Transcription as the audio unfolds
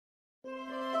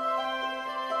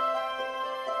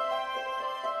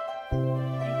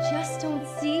I just don't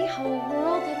see how a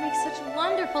world that makes such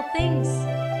wonderful things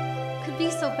could be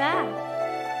so bad.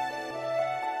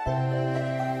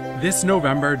 This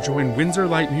November, join Windsor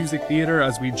Light Music Theatre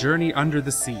as we journey under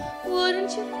the sea.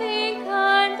 Wouldn't you think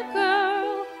I'm the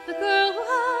girl who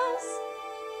has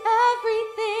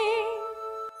everything?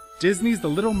 Disney's The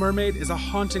Little Mermaid is a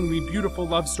hauntingly beautiful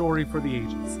love story for the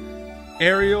ages.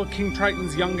 Ariel, King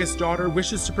Triton's youngest daughter,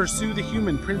 wishes to pursue the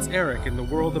human Prince Eric in the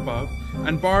world above,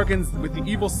 and bargains with the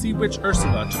evil sea witch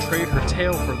Ursula to trade her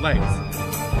tail for legs.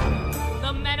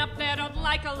 The men up there don't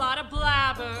like a lot of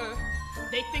blabber.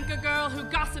 They think a girl who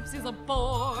gossips is a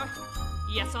bore.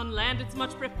 Yes, on land it's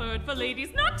much preferred for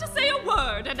ladies not to say a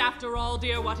word. And after all,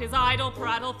 dear, what is idle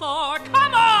prattle for?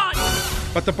 Come on!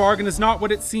 But the bargain is not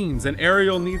what it seems, and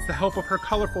Ariel needs the help of her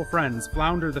colorful friends,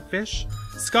 Flounder the fish,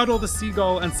 Scuttle the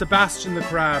seagull, and Sebastian the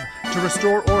crab, to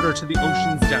restore order to the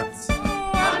ocean's depths.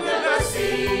 Under the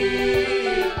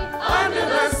sea, when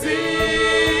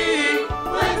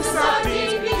the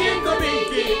sardines begin the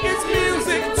making, it's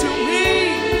music to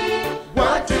me.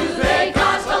 What do they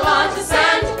cost a lot to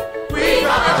send? We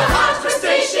got a hot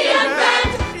crustacean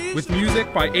band. With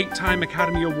music by 8-time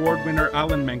Academy Award winner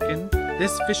Alan Menken,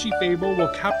 this fishy fable will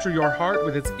capture your heart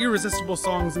with its irresistible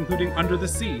songs including Under the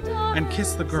Sea and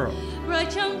Kiss the Girl.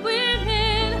 Bright young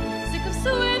women, sick of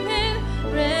swimming,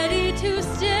 ready to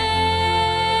stand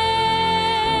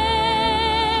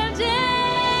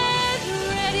and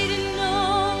ready to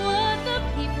know what the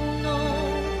people know.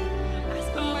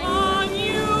 Come on,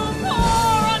 you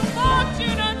poor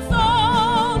unfortunate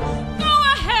soul! Go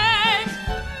ahead,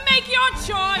 make your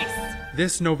choice!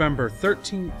 This November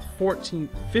 13th, 14th,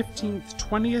 15th,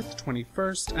 20th,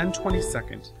 21st, and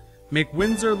 22nd, make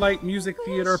Windsor Light Music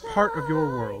Theatre part of your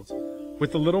world,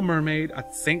 with The Little Mermaid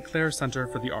at St. Clair Center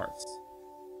for the Arts.